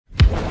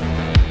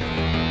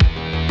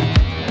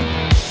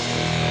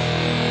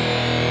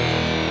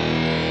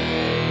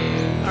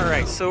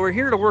Alright, so we're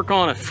here to work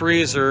on a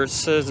freezer. It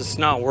says it's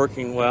not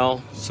working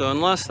well. So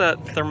unless that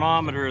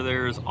thermometer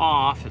there is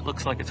off, it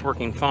looks like it's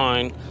working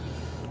fine.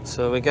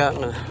 So we got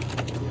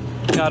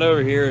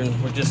over here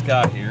and we just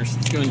got here. So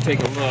let's go and take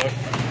a look.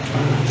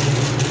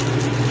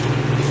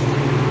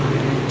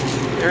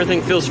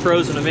 Everything feels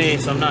frozen to me,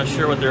 so I'm not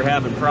sure what they're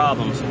having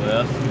problems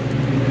with.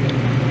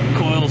 The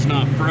coil's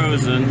not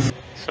frozen.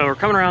 So we're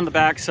coming around the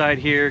backside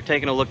here,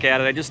 taking a look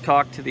at it. I just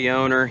talked to the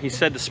owner. He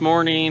said this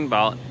morning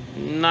about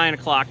 9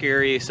 o'clock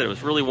area, he said it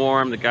was really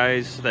warm. The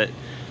guys that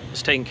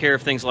was taking care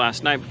of things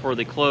last night before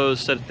they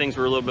closed said things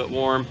were a little bit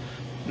warm.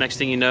 Next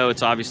thing you know,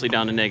 it's obviously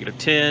down to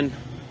 -10.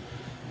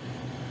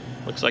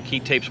 Looks like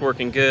heat tape's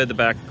working good. The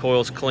back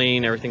coil's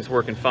clean. Everything's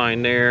working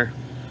fine there.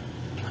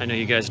 I know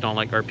you guys don't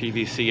like our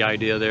PVC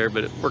idea there,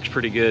 but it works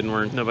pretty good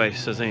and nobody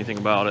says anything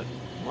about it.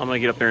 I'm gonna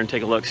get up there and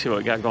take a look, see what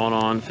we got going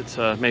on. If it's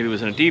maybe it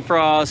was in a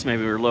defrost,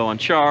 maybe we were low on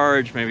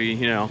charge, maybe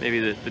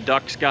maybe the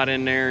ducks got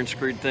in there and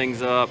screwed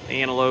things up.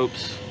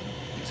 Antelopes,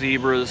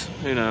 zebras,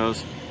 who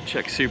knows?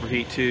 Check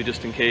superheat too,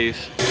 just in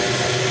case.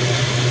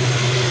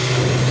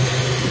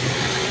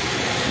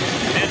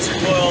 Condenser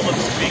coil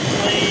looks to be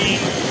clean.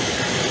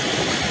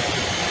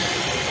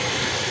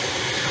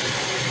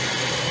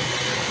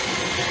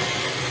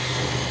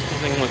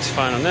 Everything looks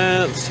fine on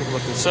that. Let's take a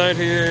look inside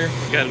here.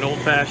 We've got an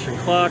old-fashioned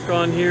clock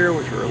on here,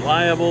 which is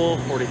reliable.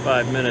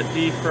 45-minute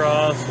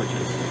defrost, which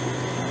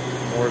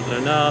is more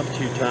than enough.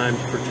 2 times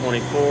per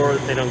 24.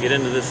 They don't get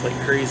into this like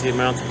crazy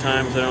amounts of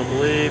times, I don't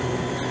believe.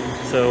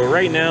 So we're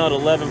right now at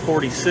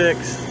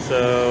 11:46.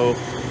 So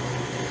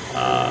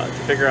to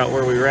figure out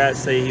where we were at,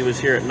 say he was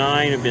here at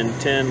 9, it'd been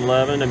 10,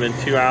 11, it'd been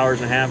 2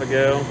 hours and a half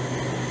ago.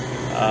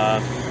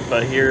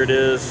 But here it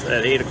is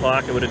at 8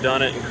 o'clock. It would have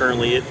done it, and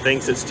currently it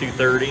thinks it's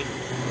 2:30.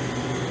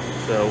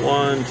 So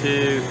 1,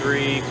 2,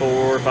 3,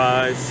 4,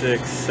 5,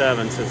 6,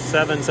 7. So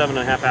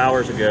 7.5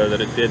 hours ago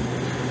that it did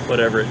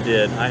whatever it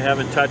did. I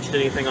haven't touched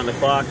anything on the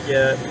clock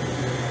yet.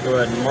 Go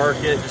ahead and mark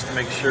it just to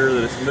make sure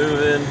that it's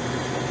moving.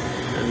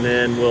 And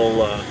then we'll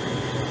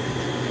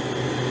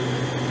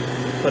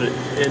put it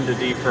into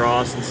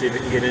defrost and see if it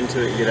can get into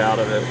it and get out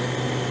of it.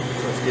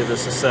 So let's give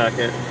this a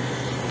second.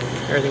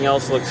 Everything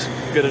else looks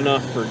good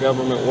enough for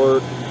government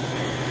work.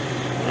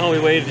 Well, we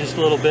waited just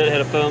a little bit,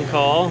 had a phone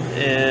call,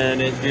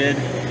 and it did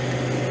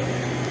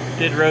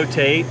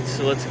rotate.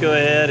 So let's go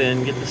ahead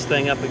and get this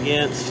thing up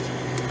against.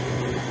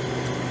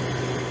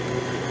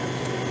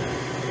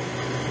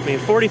 I mean,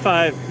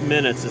 45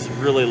 minutes is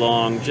really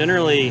long.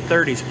 Generally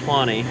 30 is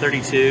plenty,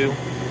 32.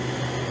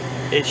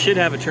 It should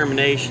have a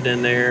termination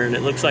in there, and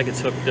it looks like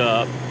it's hooked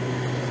up.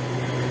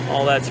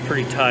 All that's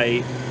pretty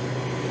tight.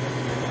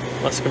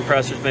 Less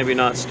compressors maybe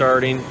not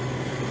starting.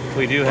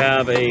 We do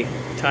have a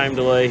time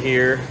delay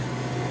here.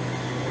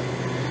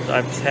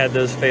 I've had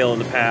those fail in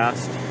the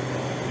past,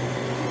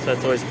 so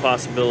that's always a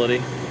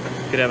possibility.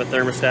 Could have a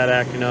thermostat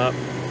acting up.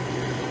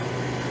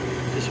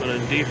 Just want to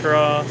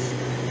defrost.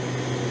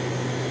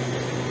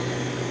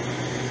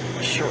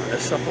 Shorten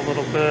this up a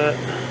little bit.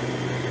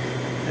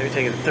 Maybe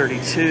take it to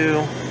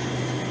 32.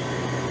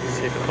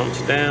 See if it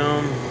pumps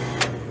down.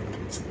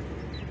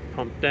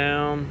 Pump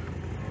down.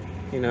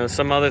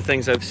 Some other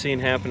things I've seen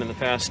happen in the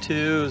past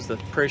too is the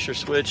pressure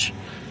switch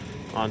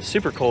on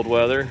super cold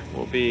weather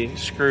will be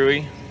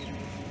screwy,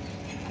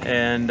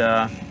 and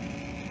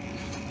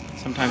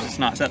sometimes it's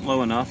not set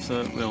low enough,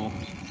 so it will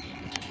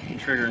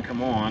trigger and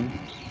come on.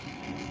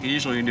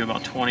 Usually you can do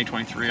about 20,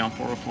 23 on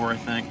 404, I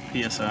think,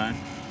 PSI.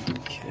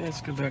 Okay,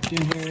 let's go back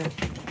in here.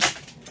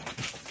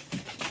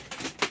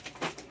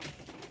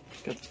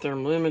 Got the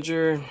thermal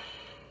imager.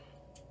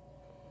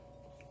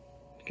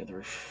 Get the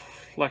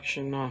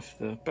reflection off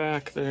the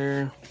back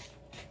there.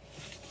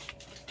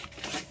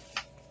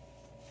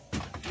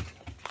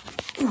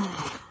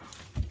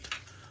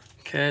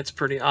 Okay, it's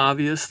pretty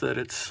obvious that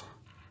it's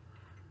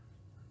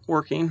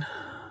working.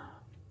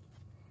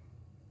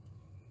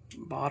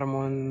 Bottom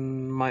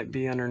one might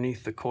be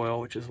underneath the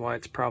coil, which is why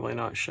it's probably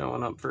not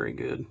showing up very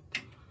good.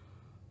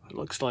 It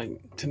looks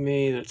like to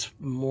me that's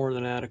more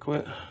than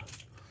adequate.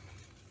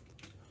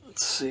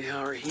 Let's see how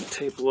our heat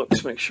tape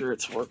looks, make sure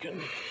it's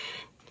working.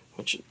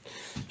 Which it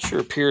sure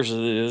appears that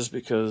it is,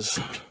 because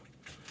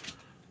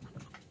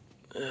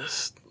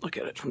look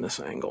at it from this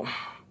angle.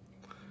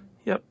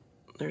 Yep,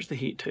 there's the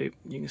heat tape.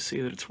 You can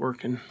see that it's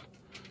working.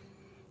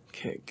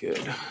 Okay,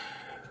 good.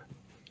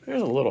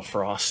 There's a little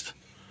frost.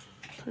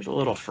 There's a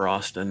little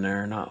frost in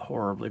there, not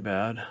horribly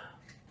bad.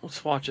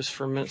 Let's watch this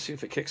for a minute, see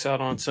if it kicks out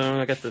on its own.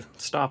 I got the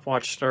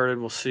stopwatch started.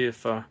 We'll see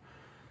if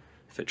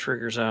it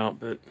triggers out,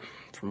 but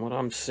from what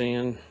I'm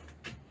seeing,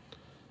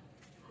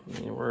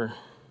 we're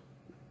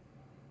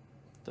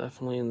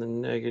definitely in the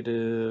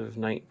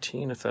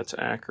 -19, if that's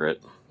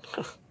accurate.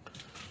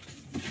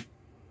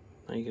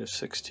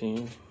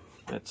 -16.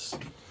 That's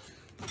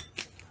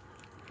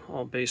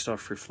all based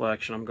off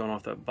reflection. I'm going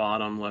off that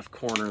bottom left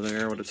corner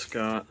there, what it's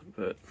got.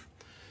 But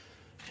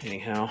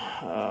anyhow,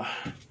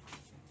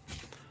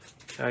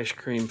 ice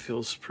cream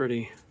feels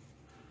pretty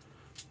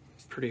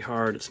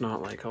hard. It's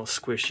not like all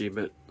squishy,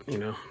 but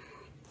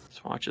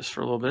let's watch this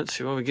for a little bit,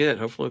 see what we get.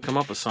 Hopefully we'll come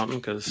up with something,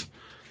 because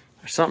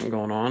There's something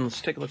going on. Let's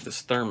take a look at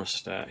this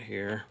thermostat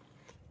here.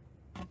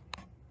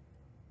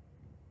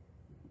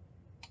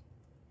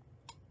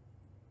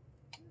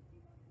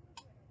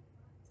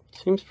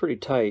 Seems pretty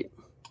tight.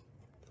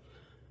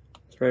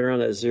 It's right around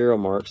that 0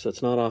 mark, so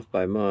it's not off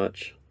by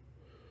much.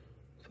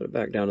 Put it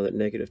back down to that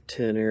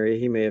 -10 area.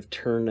 He may have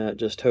turned that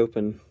just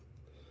hoping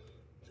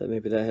that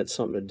maybe that had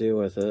something to do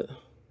with it.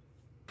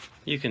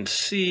 You can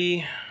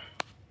see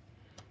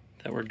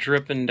that we're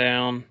dripping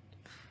down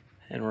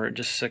and we're at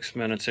just 6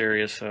 minutes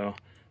area, so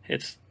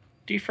it's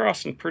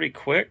defrosting pretty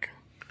quick.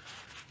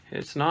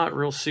 It's not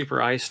real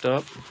super iced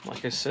up.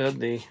 Like I said,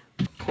 the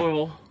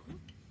coil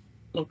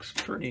looks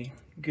pretty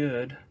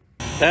good.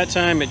 That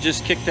time it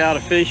just kicked out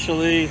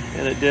officially,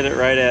 and it did it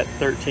right at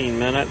 13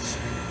 minutes.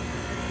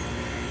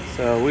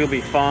 So we'll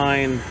be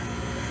fine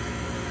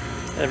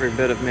every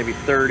bit of maybe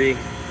 30,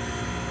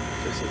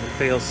 just as a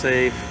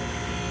fail-safe.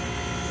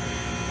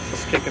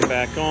 Just kicking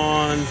back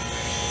on.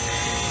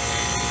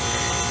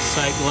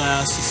 Sight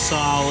glass is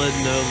solid,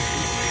 no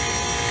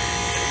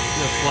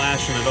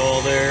flashing at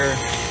all there.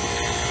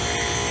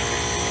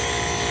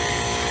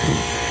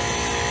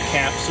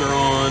 Caps are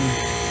on.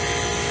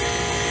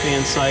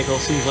 Fan cycle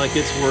seems like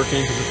it's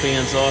working because the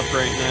fan's off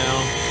right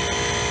now.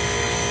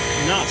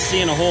 I'm not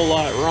seeing a whole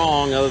lot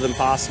wrong other than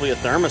possibly a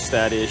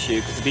thermostat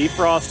issue, because the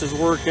defrost is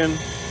working,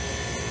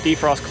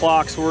 defrost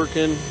clock's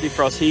working,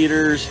 defrost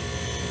heaters,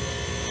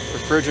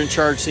 refrigerant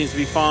charge seems to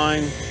be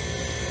fine.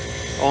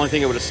 The only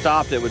thing that would have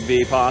stopped it would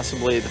be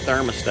possibly the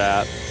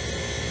thermostat.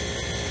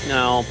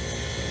 Now,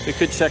 we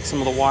could check some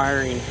of the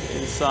wiring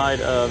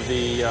inside of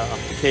the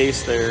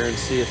case there and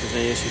see if there's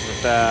any issues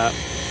with that.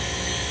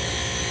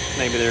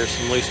 Maybe there's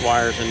some loose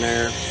wires in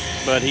there,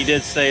 but he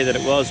did say that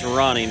it was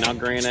running. Now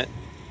granted,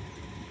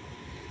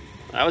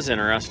 that was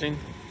interesting.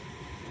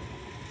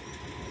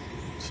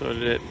 So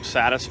did it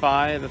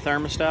satisfy the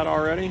thermostat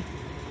already?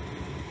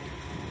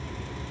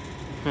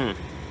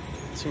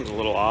 Seems a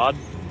little odd.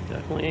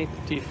 Definitely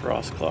ain't the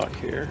defrost clock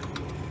here.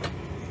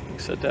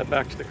 Set that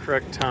back to the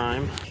correct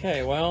time.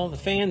 Okay, well, the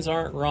fans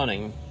aren't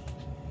running,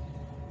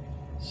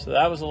 so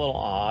that was a little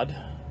odd.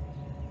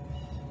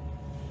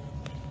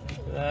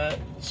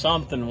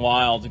 Something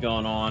wild's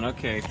going on.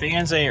 Okay,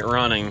 fans ain't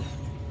running.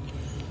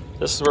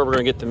 This is where we're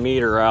gonna get the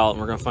meter out and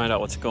we're gonna find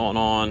out what's going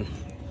on,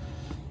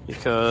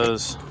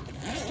 because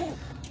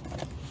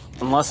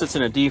unless it's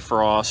in a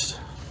defrost,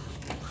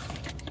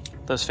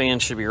 those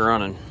fans should be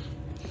running.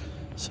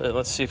 So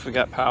let's see if we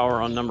got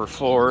power on number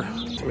 4.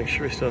 So make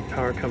sure we still have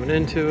power coming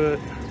into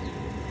it.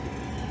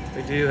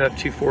 We do have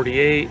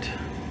 248.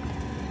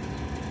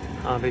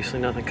 Obviously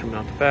nothing coming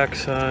out the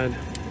backside.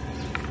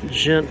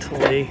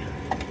 Gently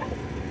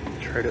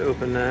try to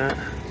open that.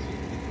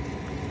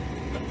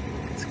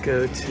 Let's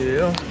go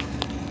to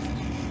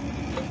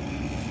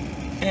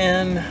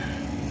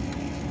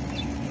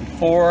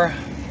N4.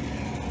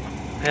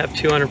 I have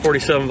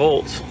 247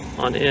 volts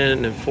on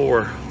N and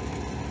 4.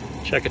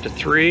 Check it to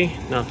 3,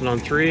 nothing on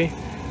 3.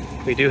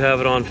 We do have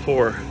it on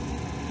 4.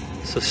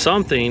 So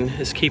something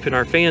is keeping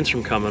our fans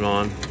from coming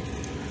on.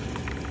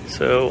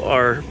 So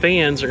our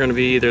fans are going to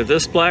be either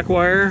this black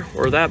wire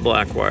or that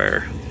black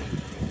wire.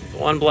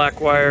 One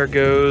black wire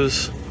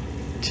goes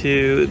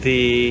to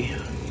the,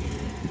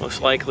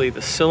 most likely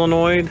the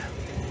solenoid.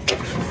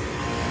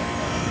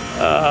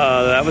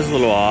 That was a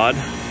little odd.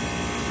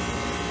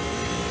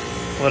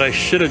 What I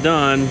should have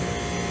done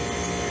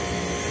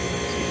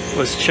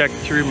was check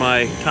through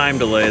my time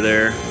delay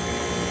there.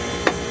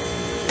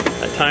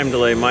 That time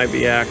delay might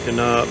be acting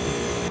up.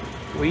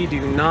 We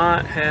do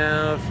not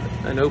have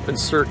an open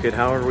circuit,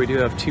 however we do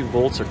have 2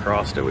 volts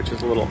across it, which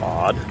is a little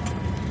odd.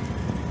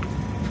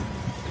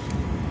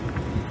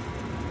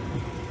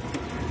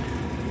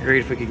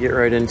 Great if we could get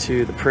right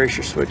into the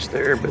pressure switch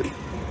there, but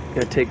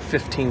gotta take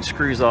 15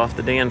 screws off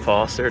the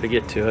Danfoss there to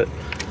get to it.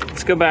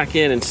 Let's go back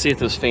in and see if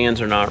those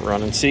fans are not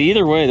running. See,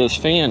 either way, those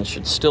fans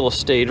should still have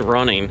stayed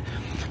running.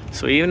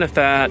 So even if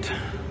that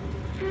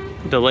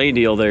delay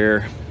deal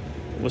there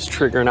was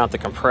triggering out the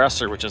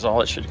compressor, which is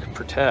all it should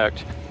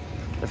protect,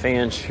 the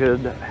fan should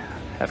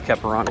have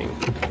kept running.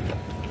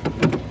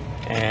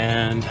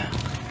 And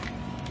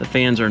the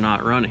fans are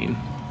not running.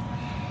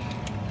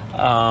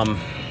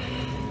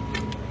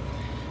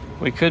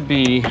 We could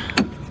be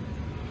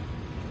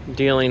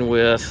dealing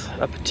with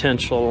a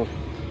potential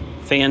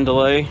fan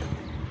delay,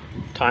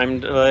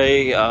 time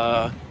delay.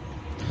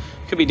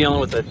 Could be dealing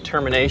with a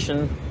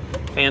termination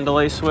fan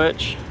delay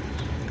switch.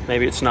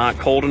 Maybe it's not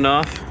cold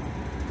enough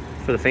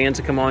for the fans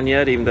to come on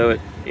yet, even though it,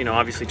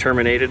 obviously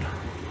terminated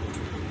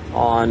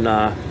on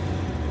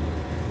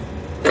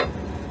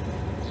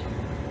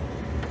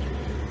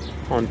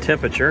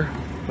temperature,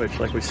 which,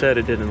 like we said,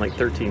 it did in like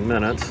 13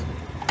 minutes.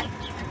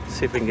 Let's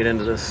see if we can get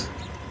into this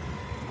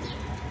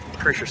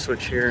pressure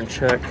switch here and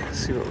check,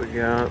 see what we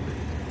got.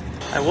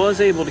 I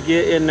was able to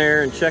get in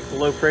there and check the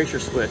low pressure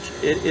switch.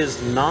 It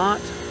is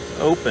not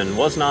open,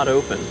 was not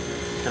open.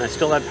 And I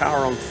still had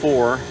power on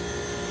 4.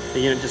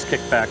 The unit just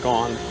kicked back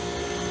on.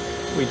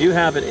 We do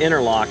have an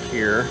interlock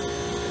here.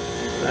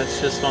 That's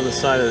just on the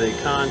side of the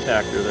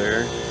contactor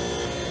there.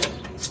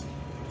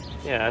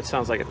 Yeah, it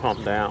sounds like it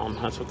pumped down.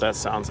 That's what that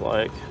sounds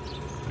like.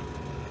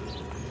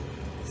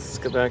 Let's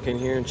go back in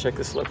here and check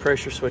this low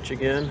pressure switch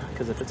again,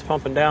 because if it's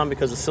pumping down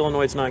because the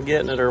solenoid's not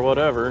getting it or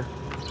whatever,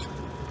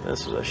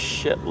 this was a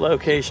shit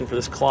location for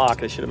this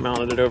clock. I should have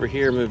mounted it over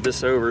here, moved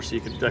this over so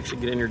you could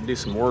actually get in here to do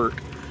some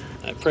work.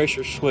 That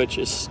pressure switch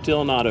is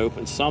still not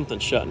open.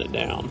 Something's shutting it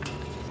down.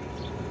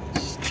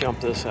 Let's jump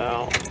this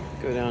out,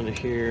 go down to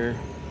here.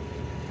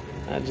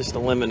 That just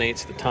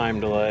eliminates the time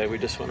delay. We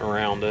just went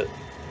around it,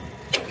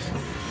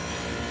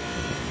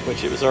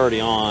 which it was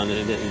already on and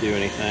it didn't do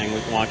anything. We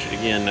can watch it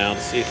again now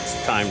to see if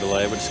it's a time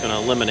delay. We're just going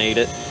to eliminate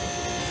it.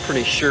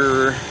 Pretty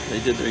sure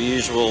they did their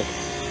usual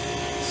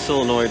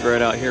solenoid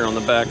right out here on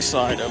the back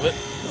side of it.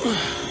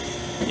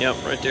 Yep,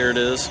 right there it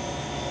is.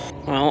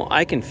 Well,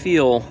 I can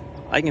feel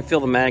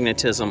the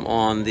magnetism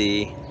on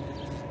the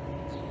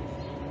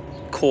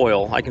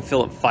coil. I can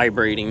feel it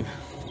vibrating.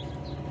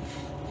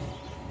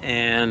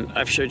 And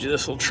I've showed you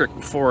this little trick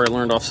before. I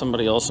learned off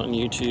somebody else on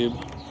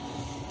YouTube.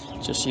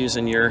 Just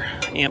using your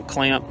amp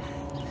clamp,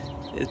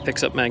 it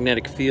picks up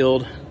magnetic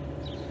field,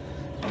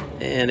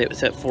 and it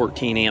was at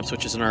 14 amps,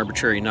 which is an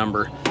arbitrary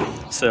number.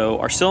 So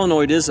our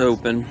solenoid is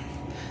open.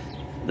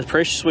 The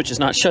pressure switch is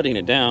not shutting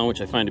it down, which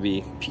I find to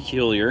be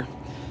peculiar.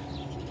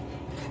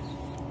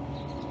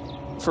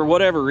 For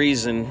whatever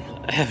reason,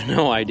 I have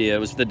no idea. It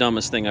was the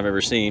dumbest thing I've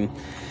ever seen.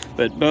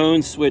 But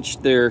Bones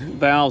switched their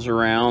valves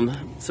around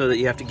so that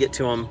you have to get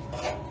to them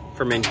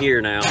from in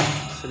here now.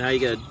 So now you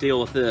got to deal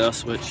with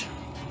this, which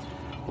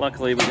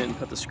luckily we didn't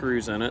put the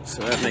screws in it,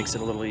 so that makes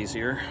it a little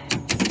easier.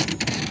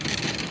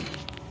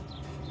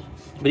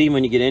 But even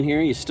when you get in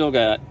here, you still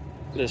got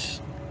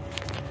this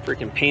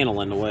freaking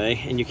panel in the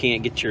way, and you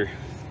can't get your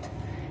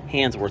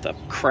hands worth of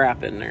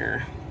crap in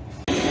there.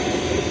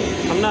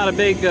 I'm not a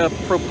big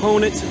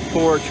proponent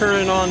for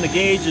turning on the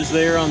gauges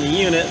there on the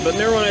unit, but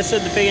remember when I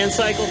said the fan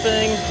cycle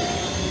thing?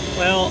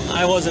 Well,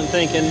 I wasn't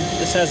thinking.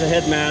 This has a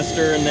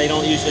headmaster, and they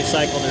don't usually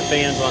cycle their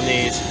fans on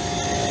these.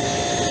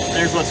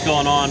 There's what's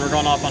going on. We're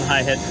going off on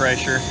high head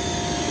pressure,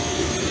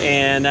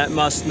 and that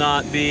must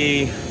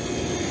be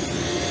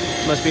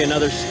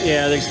another,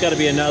 yeah, there's got to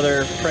be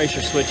another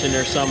pressure switch in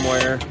there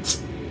somewhere,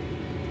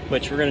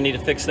 which we're going to need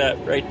to fix that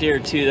right there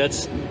too.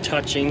 That's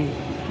touching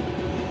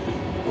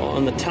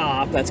on the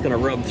top. That's going to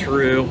rub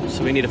through,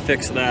 so we need to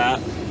fix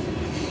that.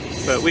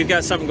 But we've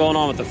got something going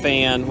on with the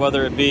fan,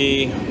 whether it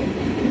be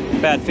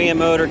bad fan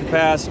motor,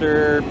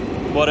 capacitor,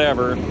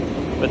 whatever.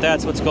 But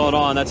that's what's going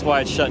on. That's why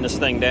it's shutting this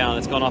thing down.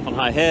 It's going off on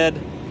high head.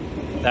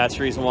 That's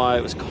the reason why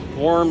it was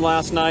warm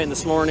last night and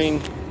this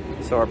morning.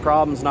 So our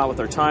problem's not with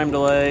our time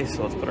delay.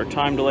 So let's put our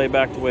time delay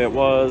back the way it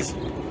was.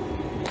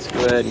 Let's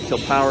go ahead and kill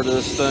power to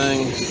this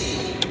thing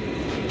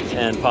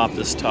and pop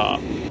this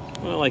top.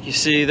 Well, like you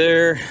see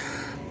there,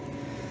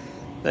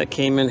 that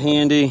came in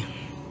handy.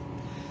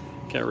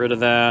 Got rid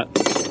of that.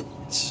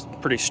 It's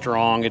pretty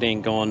strong. It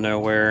ain't going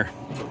nowhere.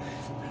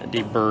 I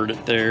deburred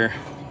it there.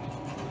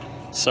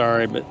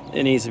 Sorry, but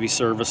it needs to be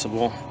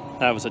serviceable.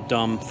 That was a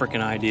dumb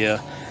freaking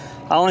idea.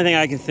 The only thing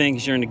I can think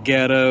is you're in the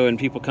ghetto and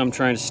people come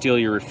trying to steal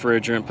your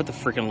refrigerant. Put the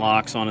freaking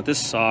locks on it. This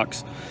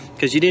sucks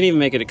because you didn't even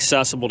make it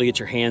accessible to get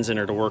your hands in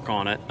there to work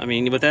on it. I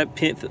mean, with that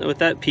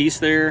piece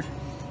there,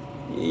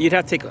 you'd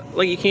have to take,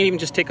 like, you can't even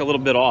just take a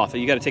little bit off.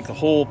 You got to take the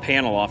whole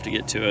panel off to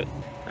get to it.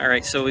 All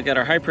right, so we got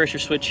our high pressure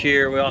switch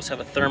here. We also have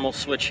a thermal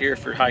switch here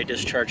for high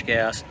discharge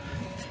gas.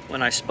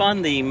 When I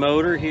spun the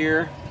motor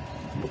here,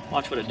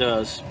 watch what it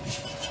does.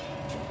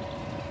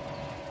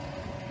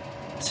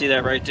 See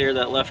that right there,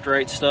 that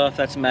left-right stuff?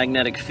 That's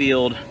magnetic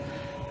field.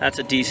 That's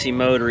a DC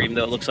motor, even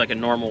though it looks like a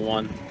normal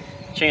one.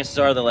 Chances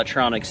are the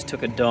electronics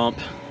took a dump.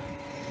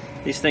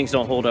 These things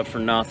don't hold up for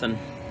nothing.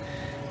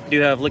 We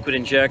do have liquid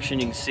injection.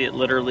 You can see it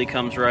literally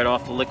comes right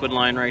off the liquid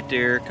line right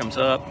there. Comes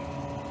up,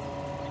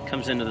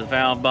 comes into the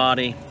valve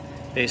body.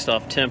 Based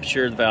off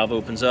temperature, the valve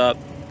opens up,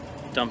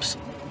 dumps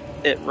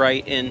it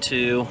right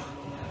into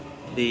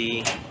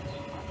the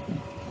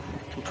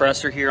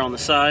compressor here on the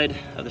side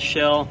of the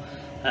shell.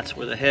 That's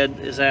where the head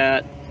is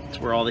at. That's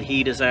where all the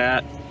heat is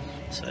at.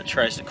 So it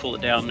tries to cool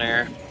it down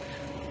there.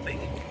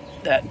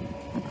 That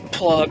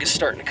plug is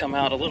starting to come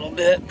out a little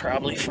bit,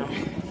 probably from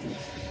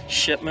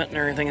shipment and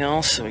everything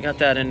else. So we got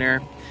that in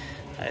there.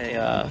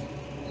 I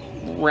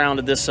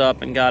rounded this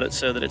up and got it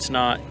so that it's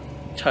not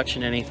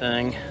touching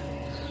anything.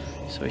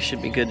 So we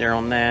should be good there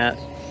on that.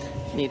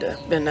 Need to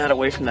bend that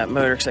away from that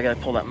motor because I got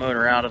to pull that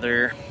motor out of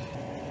there.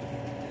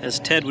 As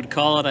Ted would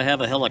call it, I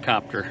have a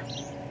helicopter.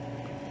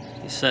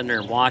 He's sitting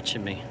there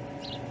watching me.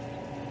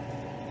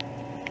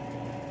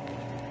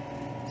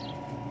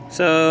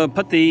 So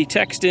put the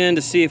text in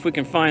to see if we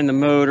can find the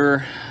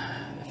motor.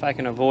 If I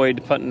can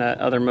avoid putting that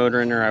other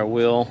motor in there, I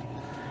will.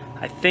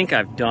 I think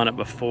I've done it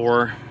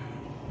before.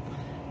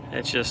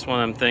 It's just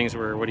one of them things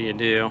where, what do?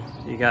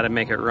 You got to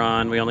make it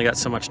run. We only got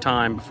so much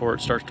time before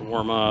it starts to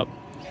warm up.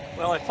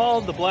 Well, I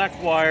followed the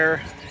black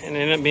wire, and it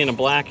ended up being a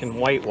black and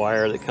white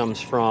wire that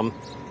comes from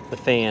the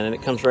fan, and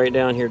it comes right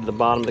down here to the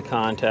bottom of the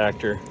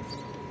contactor.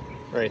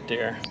 Right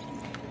there,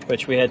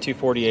 which we had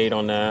 248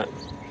 on that.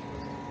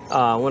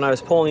 When I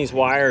was pulling these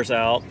wires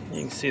out,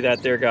 you can see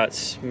that there got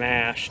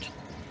smashed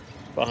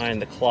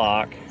behind the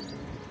clock.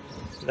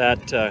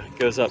 That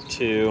goes up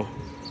to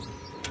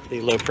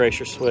the low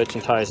pressure switch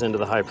and ties into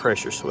the high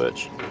pressure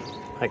switch.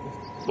 I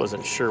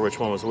wasn't sure which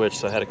one was which,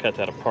 so I had to cut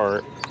that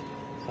apart,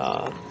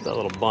 that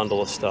little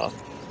bundle of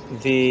stuff.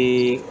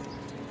 The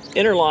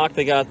interlock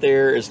they got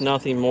there is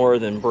nothing more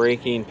than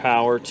breaking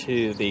power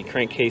to the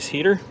crankcase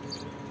heater.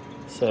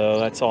 So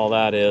that's all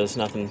that is,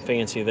 nothing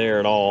fancy there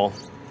at all.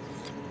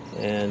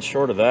 And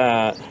short of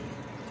that,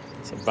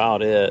 that's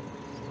about it.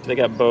 They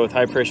got both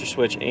high pressure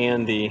switch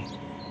and the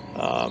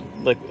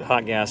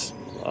hot gas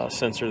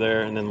sensor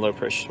there, and then low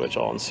pressure switch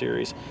all in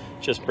series.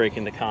 Just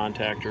breaking the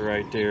contactor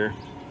right there.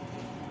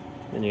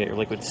 Then you get your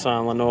liquid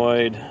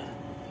solenoid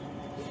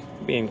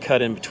being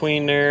cut in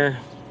between there.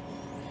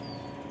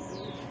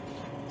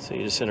 So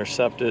you just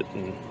intercept it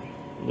and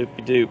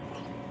loop-de-doop.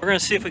 We're gonna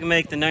see if we can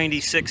make the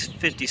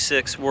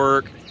 9656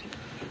 work.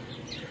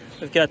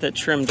 We've got that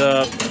trimmed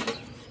up.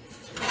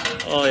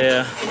 Oh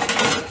yeah.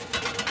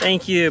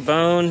 Thank you,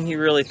 Bone. You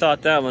really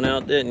thought that one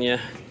out, didn't you?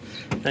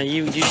 Now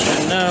you should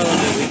have known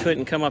that we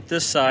couldn't come up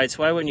this side,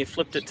 so why wouldn't you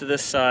flipped it to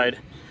this side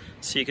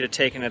so you could have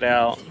taken it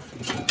out?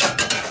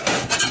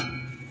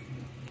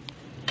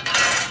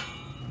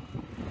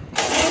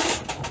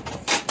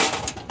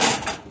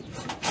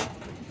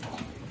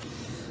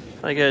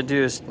 All you gotta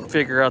do is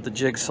figure out the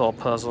jigsaw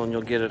puzzle and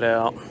you'll get it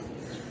out.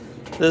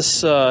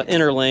 This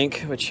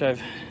interlink, which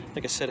I've,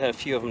 like I said, had a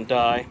few of them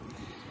die,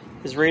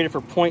 is rated for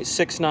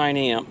 0.69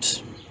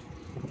 amps.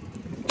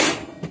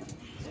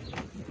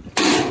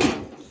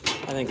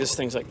 I think this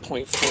thing's like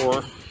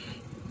 0.4.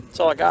 That's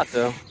all I got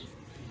though.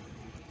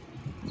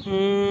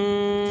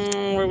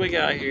 What do we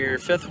got here?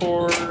 Fifth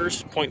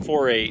horse,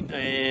 0.48.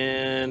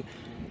 And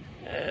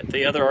at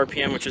the other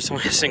RPM, which is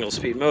only a single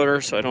speed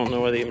motor, so I don't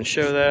know why they even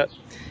show that. I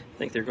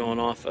think they're going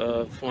off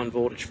of one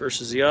voltage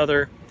versus the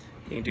other.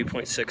 You can do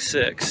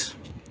 0.66.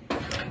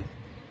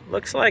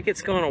 Looks like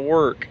it's going to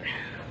work.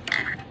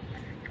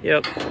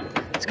 Yep,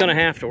 it's going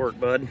to have to work,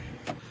 bud.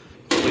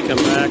 We come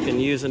back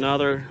and use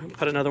another,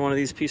 put another one of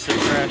these pieces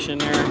of trash in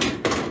there.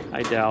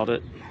 I doubt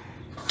it.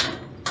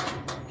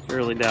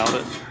 Really doubt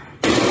it.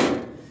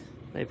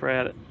 They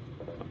probably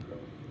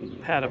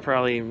had to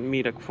probably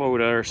meet a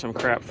quota or some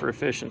crap for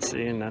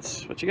efficiency, and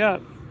that's what you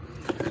got.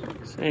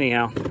 So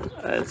anyhow,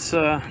 let's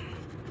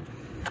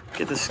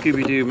get the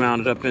Scooby-Doo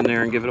mounted up in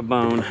there and give it a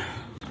bone.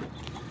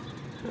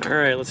 All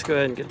right, let's go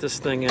ahead and get this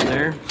thing in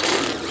there.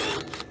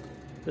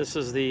 This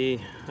is the,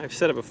 I've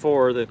said it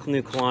before, the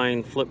new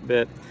Klein flip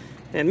bit.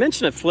 And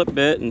mention of flip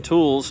bit and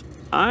tools,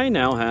 I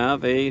now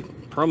have a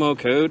promo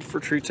code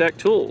for TruTech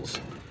tools.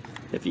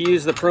 If you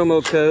use the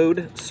promo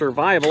code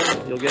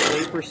SURVIVAL, you'll get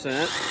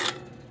 8%.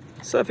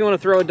 So if you want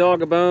to throw a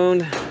dog a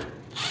bone,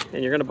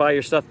 and you're going to buy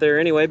your stuff there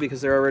anyway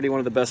because they're already one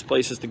of the best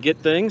places to get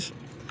things,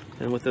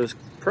 and with those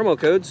promo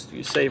codes,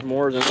 you save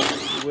more than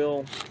you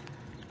will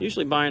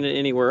usually buying it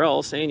anywhere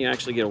else, and you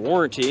actually get a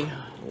warranty,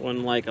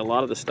 unlike a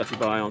lot of the stuff you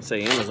buy on,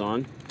 say,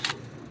 Amazon.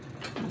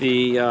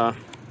 The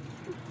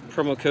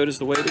promo code is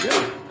the way to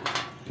go.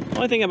 The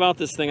only thing about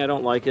this thing I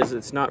don't like is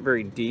it's not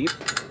very deep,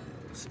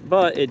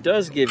 but it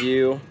does give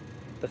you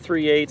the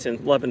 3/8 and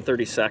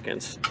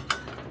 11/32.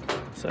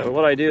 So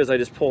what I do is I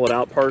just pull it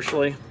out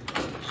partially,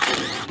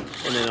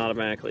 and then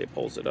automatically it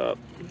pulls it up.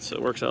 So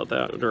it works out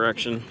that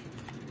direction,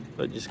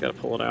 but you just got to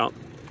pull it out.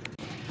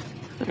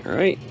 All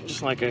right,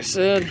 just like I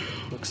said,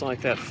 looks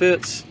like that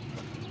fits.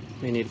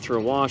 May need to throw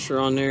a washer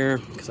on there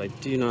because I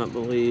do not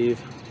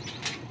believe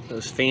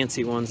those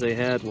fancy ones they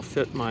had will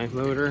fit my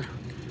motor.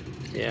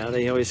 Yeah,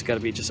 they always got to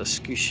be just a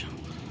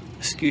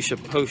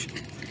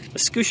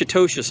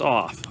scooshatoshus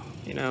off,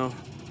 you know,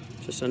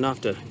 just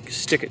enough to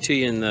stick it to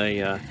you in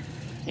the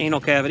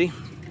anal cavity.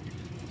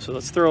 So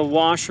let's throw a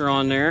washer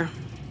on there,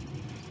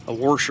 a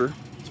washer.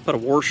 Let's put a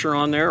washer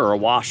on there, or a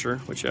washer,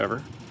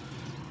 whichever,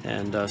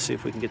 and see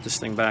if we can get this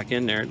thing back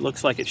in there. It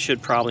looks like it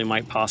should probably,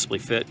 might possibly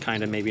fit,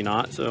 kind of, maybe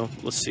not. So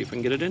let's see if we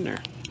can get it in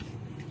there.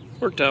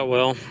 Worked out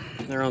well.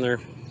 They're on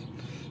there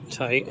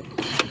tight.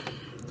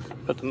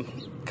 Put the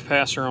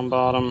capacitor on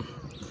bottom.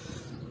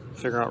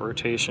 Figure out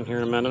rotation here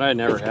in a minute. I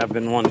never have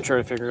been one to try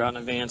to figure it out in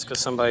advance because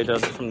somebody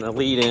does it from the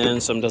lead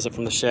in, some does it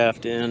from the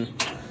shaft in.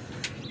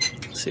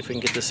 Let's see if we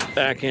can get this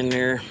back in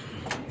there.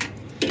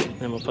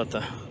 Then we'll put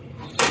the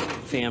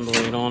fan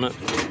blade on it.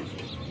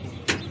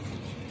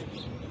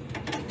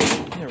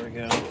 There we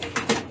go.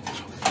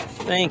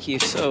 Thank you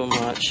so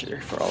much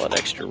for all that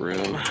extra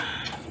room.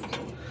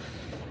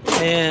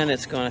 And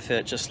it's going to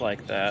fit just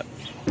like that.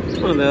 It's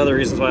one of the other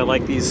reasons why I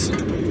like these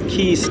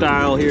key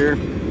style here.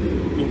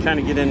 You can kind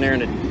of get in there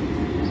into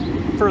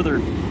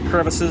further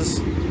crevices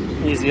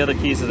and use the other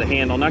keys as a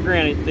handle. Now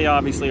granted, they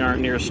obviously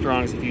aren't near as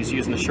strong as if you're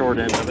using the short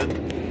end of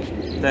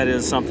it. That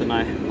is something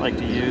I like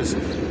to use.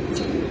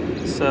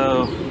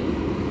 So,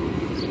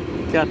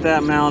 got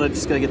that mounted,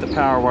 just gotta get the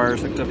power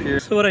wires hooked up here.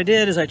 So what I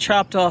did is I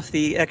chopped off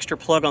the extra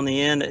plug on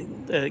the end.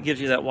 It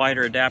gives you that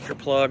wider adapter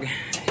plug,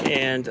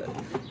 and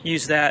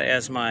use that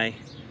as my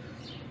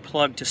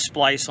plug to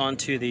splice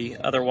onto the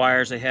other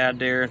wires they had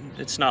there.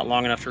 It's not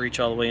long enough to reach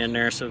all the way in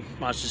there, so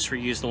might just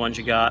reuse the ones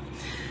you got.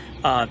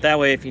 That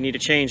way, if you need to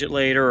change it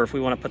later, or if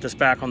we want to put this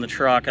back on the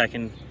truck, I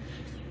can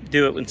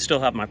do it and still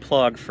have my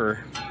plug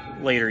for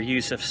later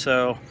use. If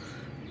so,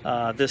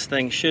 this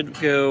thing should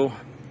go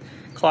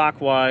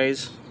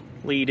clockwise,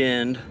 lead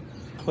end,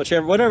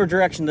 whatever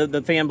direction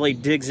the fan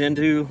blade digs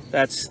into,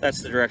 that's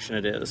the direction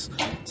it is.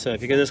 So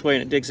if you go this way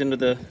and it digs into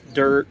the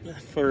dirt,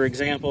 for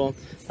example,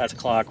 that's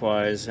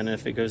clockwise. And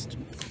if it goes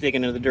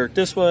digging into the dirt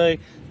this way,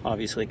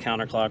 obviously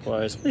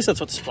counterclockwise. At least that's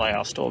what the supply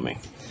house told me.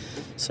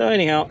 So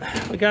anyhow,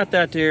 we got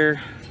that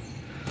there.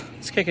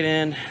 Let's kick it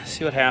in,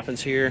 see what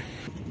happens here.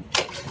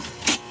 There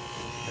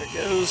it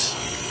goes,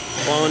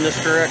 blowing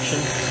this direction.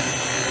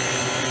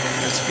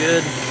 That's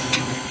good.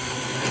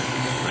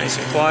 Nice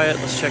and quiet.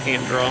 Let's check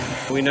amp draw.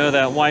 We know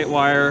that white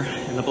wire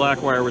and the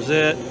black wire was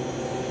it.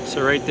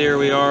 So right there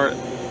we are at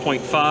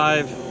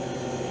 0.5.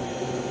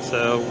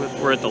 So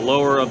we're at the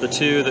lower of the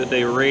two that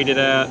they rated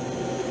at.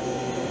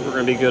 We're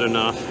going to be good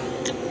enough.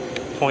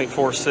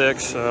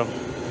 0.46. So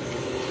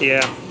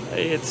yeah,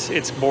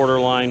 it's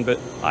borderline, but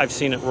I've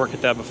seen it work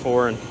at that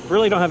before, and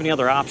really don't have any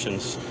other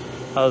options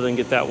other than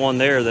get that one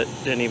there that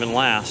didn't even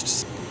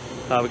last.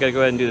 We got to go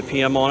ahead and do the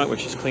PM on it,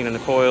 which is cleaning the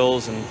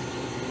coils and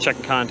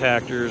checking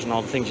contactors and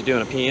all the things you do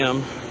in a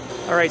PM.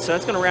 All right, so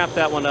that's going to wrap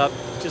that one up.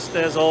 Just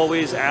as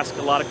always, ask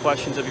a lot of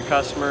questions of your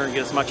customer and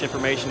get as much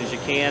information as you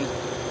can,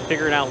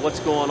 figuring out what's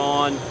going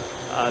on,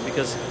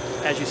 because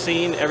as you've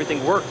seen,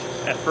 everything worked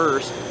at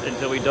first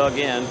until we dug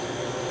in.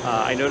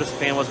 I noticed the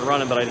fan wasn't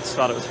running, but I just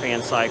thought it was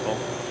fan cycle.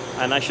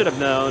 And I should have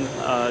known,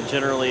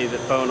 generally,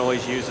 that Bone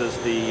always uses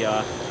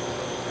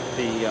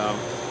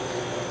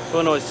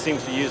Bone always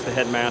seems to use the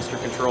headmaster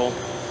control.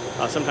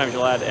 Sometimes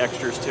you'll add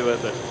extras to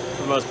it, but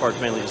for the most part,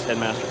 it's mainly just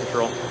headmaster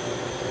control.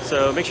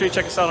 So make sure you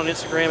check us out on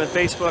Instagram and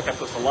Facebook. I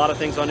post a lot of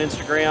things on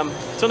Instagram.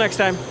 Until next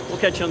time, we'll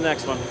catch you on the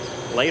next one.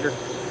 Later.